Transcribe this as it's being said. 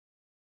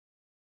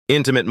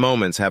Intimate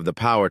moments have the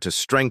power to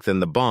strengthen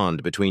the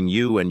bond between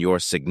you and your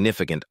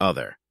significant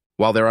other.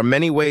 While there are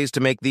many ways to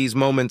make these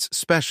moments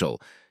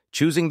special,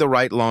 choosing the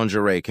right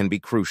lingerie can be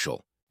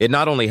crucial. It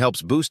not only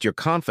helps boost your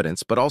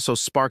confidence, but also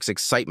sparks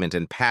excitement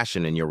and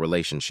passion in your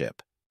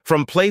relationship.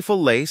 From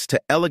playful lace to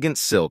elegant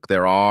silk,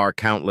 there are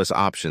countless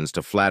options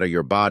to flatter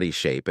your body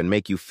shape and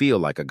make you feel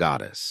like a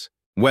goddess.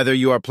 Whether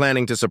you are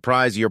planning to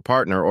surprise your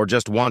partner or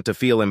just want to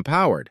feel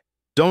empowered,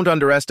 don't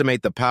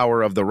underestimate the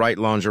power of the right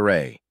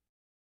lingerie.